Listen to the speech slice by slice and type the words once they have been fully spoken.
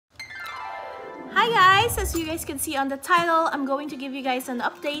guys, as you guys can see on the title, I'm going to give you guys an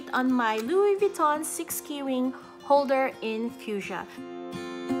update on my Louis Vuitton 6 keyring holder in fuchsia.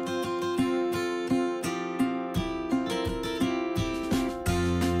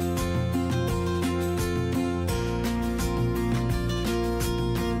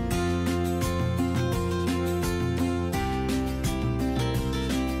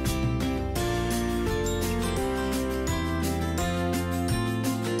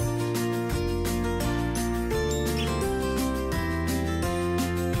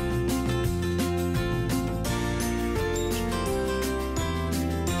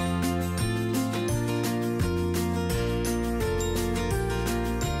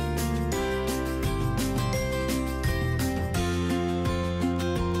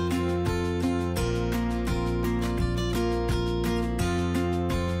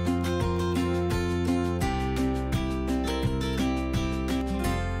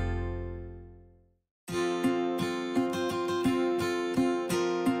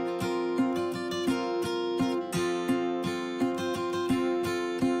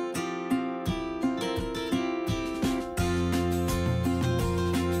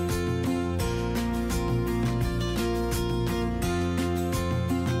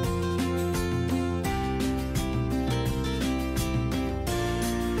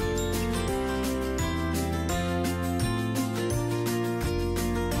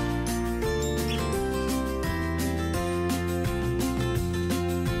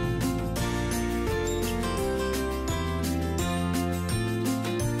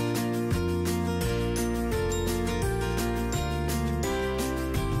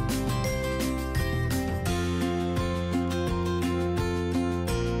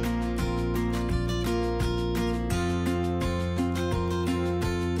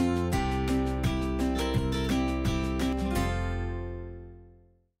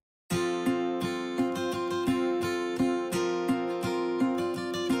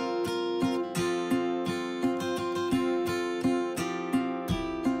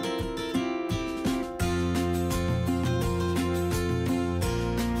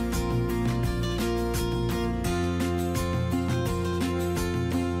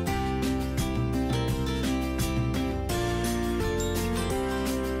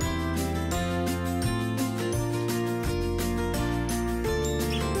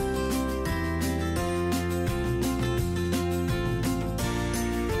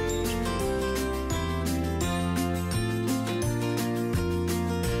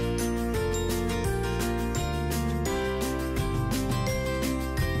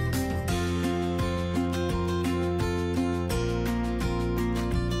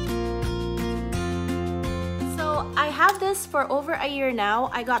 I have this for over a year now.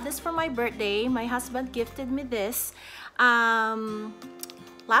 I got this for my birthday. My husband gifted me this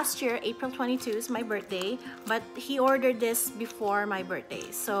last year. April 22 is my birthday, but he ordered this before my birthday,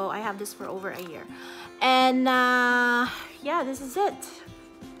 so I have this for over a year. And yeah, this is it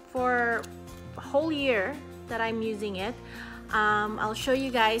for a whole year that I'm using it. I'll show you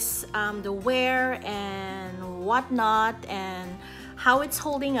guys the wear and whatnot and how it's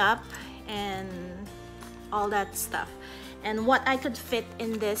holding up and all that stuff, and what I could fit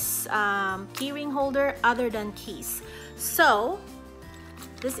in this keyring holder other than keys. So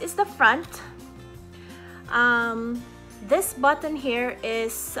this is the front. This button here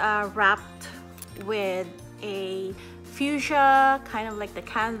is wrapped with a fuchsia, kind of like the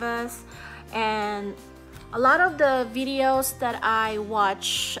canvas, and a lot of the videos that I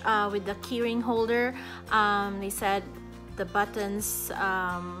watch with the keyring holder, they said the buttons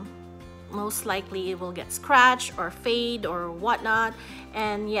most likely it will get scratched or fade or whatnot.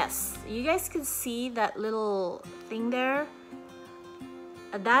 And yes, you guys can see that little thing there,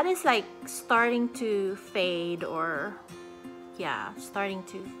 that is like starting to fade, or yeah, starting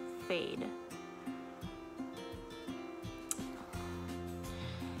to fade.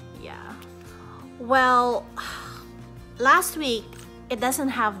 Yeah, well, last week it doesn't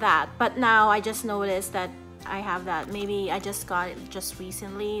have that, but now I just noticed that I have that. Maybe I just got it just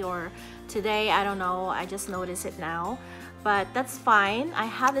recently or today, I don't know. I just noticed it now, but that's fine. I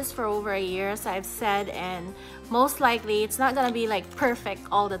had this for over a year, as I've said, and most likely it's not gonna be like perfect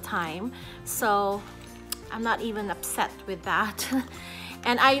all the time, so I'm not even upset with that.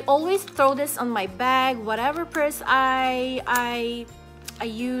 And I always throw this on my bag. Whatever purse I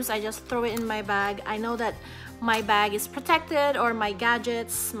use, I just throw it in my bag. I know that my bag is protected, or my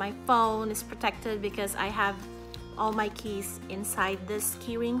gadgets, my phone is protected, because I have all my keys inside this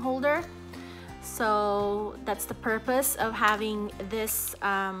keyring holder. So that's the purpose of having this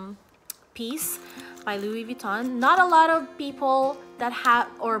piece by Louis Vuitton. Not a lot of people that have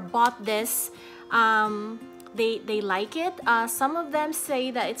or bought this they like it. Some of them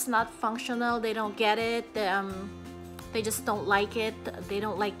say that it's not functional, they don't get it, they just don't like it, they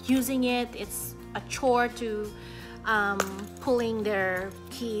don't like using it, it's a chore to pulling their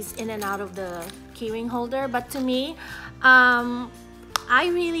keys in and out of the keyring holder. But to me, I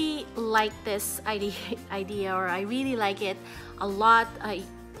really like this idea, or I really like it a lot. I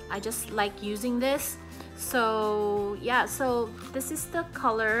just like using this. So yeah, so this is the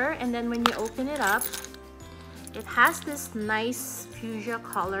color, and then when you open it up, it has this nice fuchsia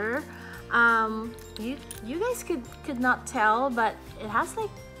color. You guys could not tell, but it has like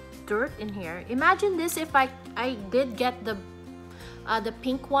dirt in here. Imagine this if I did get the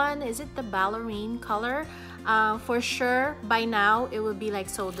pink one. Is it the ballerine color? For sure by now it would be like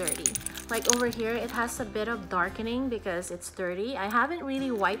so dirty. Like over here it has a bit of darkening because it's dirty. I haven't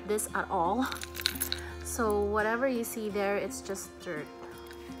really wiped this at all. So whatever you see there, it's just dirt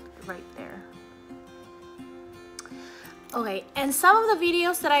right there. Okay, and some of the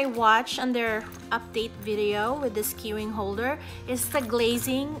videos that I watch on their update video with this keyring holder is the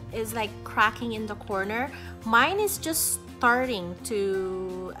glazing is like cracking in the corner. Mine is just starting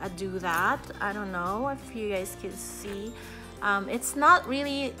to do that. I don't know if you guys can see. It's not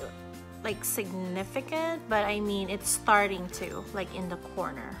really like significant, but I mean it's starting to, like in the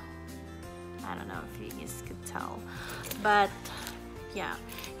corner. I don't know if you guys could tell, but yeah,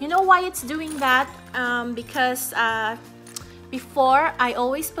 you know why it's doing that? Because before I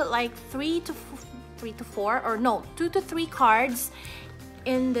always put like 2 to 3 cards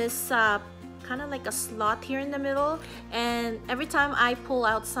in this kind of like a slot here in the middle, and every time I pull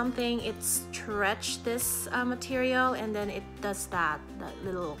out something, it stretched this material, and then it does that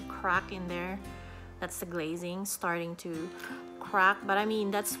little crack in there. That's the glazing starting to crack, but I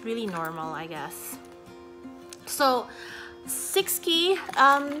mean that's really normal, I guess. So 6 key,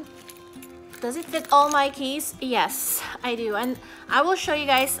 does it fit all my keys? Yes, I do, and I will show you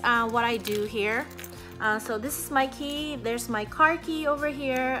guys what I do here. So this is my key. There's my car key over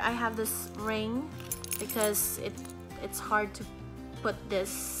here. I have this ring because it's hard to put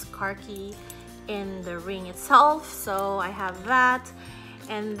this car key in the ring itself, so I have that.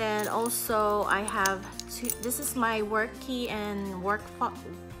 And then also I have this is my work key and work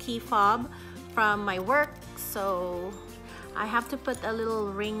key fob from my work, so I have to put a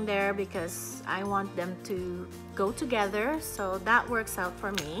little ring there because I want them to go together, so that works out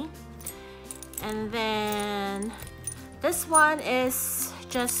for me. And then this one is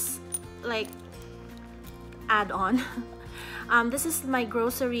just like add-on. This is my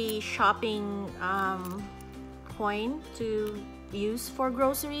grocery shopping coin to use for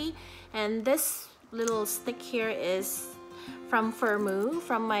grocery, and this little stick here is from Firmoo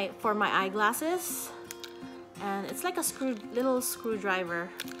for my eyeglasses, and it's like a little screwdriver.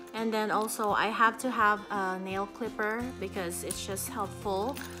 And then also I have to have a nail clipper because it's just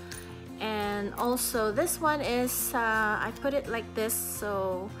helpful. And also this one is I put it like this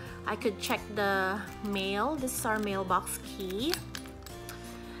so I could check the mail. This is our mailbox key.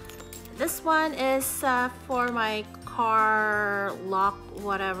 This one is for my car lock,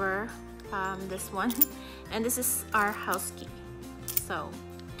 whatever, this one. And this is our house key. So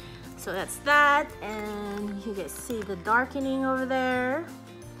that's that, and you guys see the darkening over there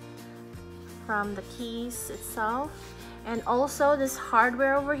from the keys itself. And also this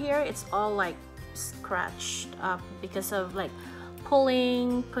hardware over here, it's all like scratched up because of like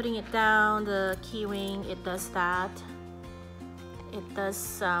putting it down, the key ring, it does that. It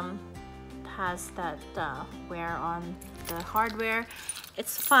does has that wear on the hardware.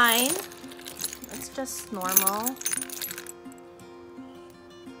 It's fine, it's just normal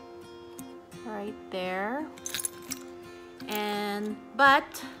right there. And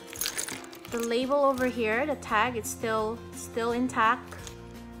but the label over here, the tag, it's still intact,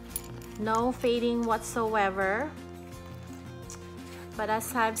 no fading whatsoever. But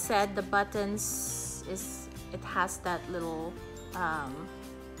as I've said, the buttons it has that little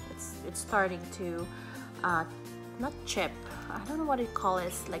it's starting to not chip, I don't know what you call it,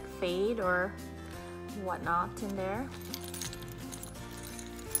 it's like fade or whatnot in there.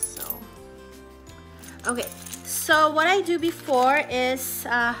 So okay, so what I do before is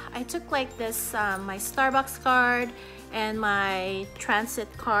I took like this my Starbucks card and my transit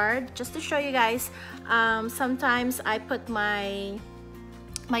card just to show you guys. Sometimes I put my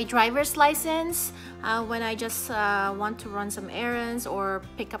driver's license when I just want to run some errands or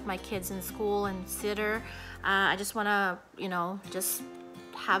pick up my kids in school and sitter. I just want to, you know, just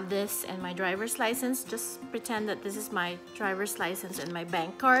have this and my driver's license, just pretend that this is my driver's license and my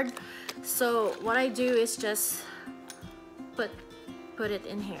bank card. So what I do is just put it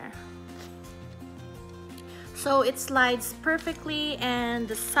in here. So it slides perfectly and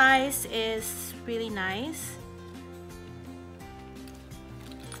the size is really nice.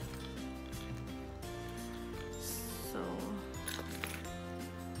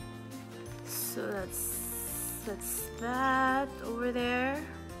 So that's that over there.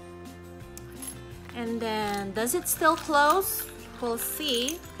 And then does it still close? We'll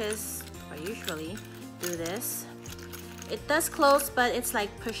see, because I usually do this. It does close, but it's like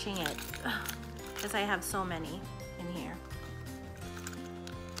pushing it because I have so many in here.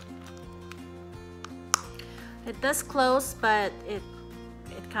 It does close, but it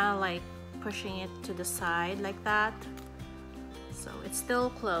kind of like pushing it to the side like that. So it's still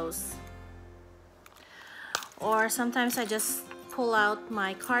closed. Or sometimes I just pull out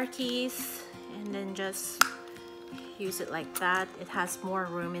my car keys and then just use it like that. It has more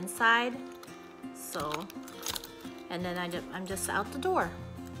room inside. So, and then I'm just out the door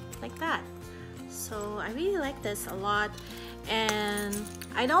like that. So I really like this a lot. And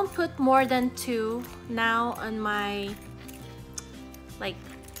I don't put more than 2 now on my, like,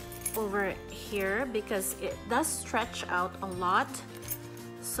 over here, because it does stretch out a lot.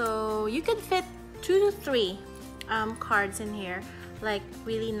 So you can fit 2 to 3 cards in here, like,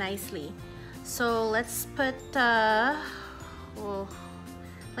 really nicely. So let's put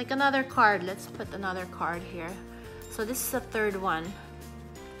like another card. Let's put another card here. So this is the 3rd one.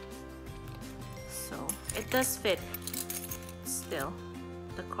 So it does fit still,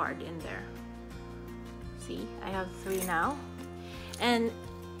 the card in there. See, I have 3 now, and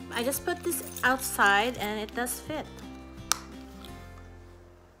I just put this outside and it does fit.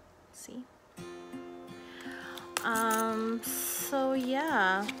 See? So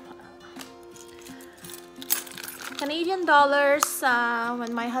yeah, Canadian dollars,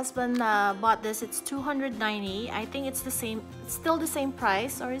 when my husband bought this, it's $290. I think it's the same, it's still the same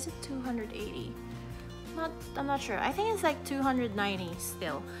price, or is it $280? I'm not sure. I think it's like $290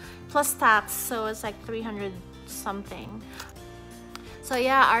 still, plus tax, so it's like 300 something. So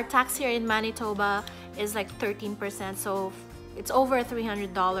yeah, our tax here in Manitoba is like 13%, so it's over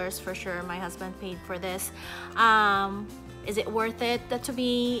 $300 for sure. My husband paid for this. Is it worth it? To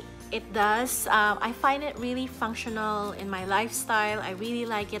me, it does. I find it really functional in my lifestyle. I really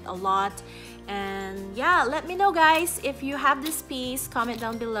like it a lot. And yeah, let me know, guys, if you have this piece. Comment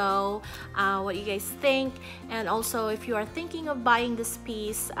down below what you guys think. And also, if you are thinking of buying this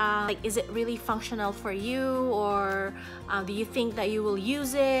piece, like, is it really functional for you, or do you think that you will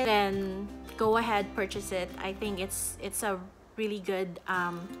use it? Then go ahead, purchase it. I think it's a really good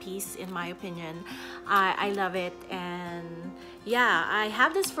piece, in my opinion. I love it. And yeah, I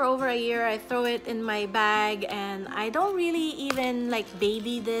have this for over a year. I throw it in my bag, and I don't really even like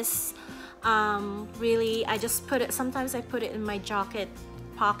baby this. Really, I just put it, sometimes I put it in my jacket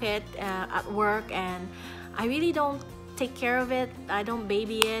pocket at work, and I really don't take care of it. I don't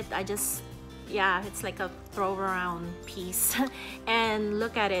baby it. I just, yeah, it's like a throw around piece. And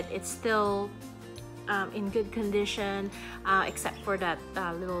look at it, it's still in good condition, except for that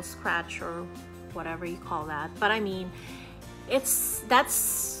little scratch or whatever you call that. But I mean, that's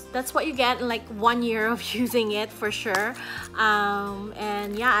what you get in like 1 year of using it for sure.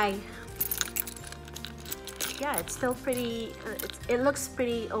 And yeah, it's still pretty, it looks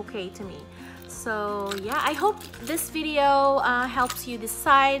pretty okay to me. So yeah, I hope this video helps you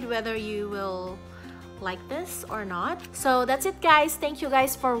decide whether you will like this or not. So that's it, guys. Thank you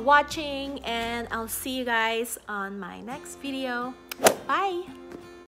guys for watching, and I'll see you guys on my next video. Bye.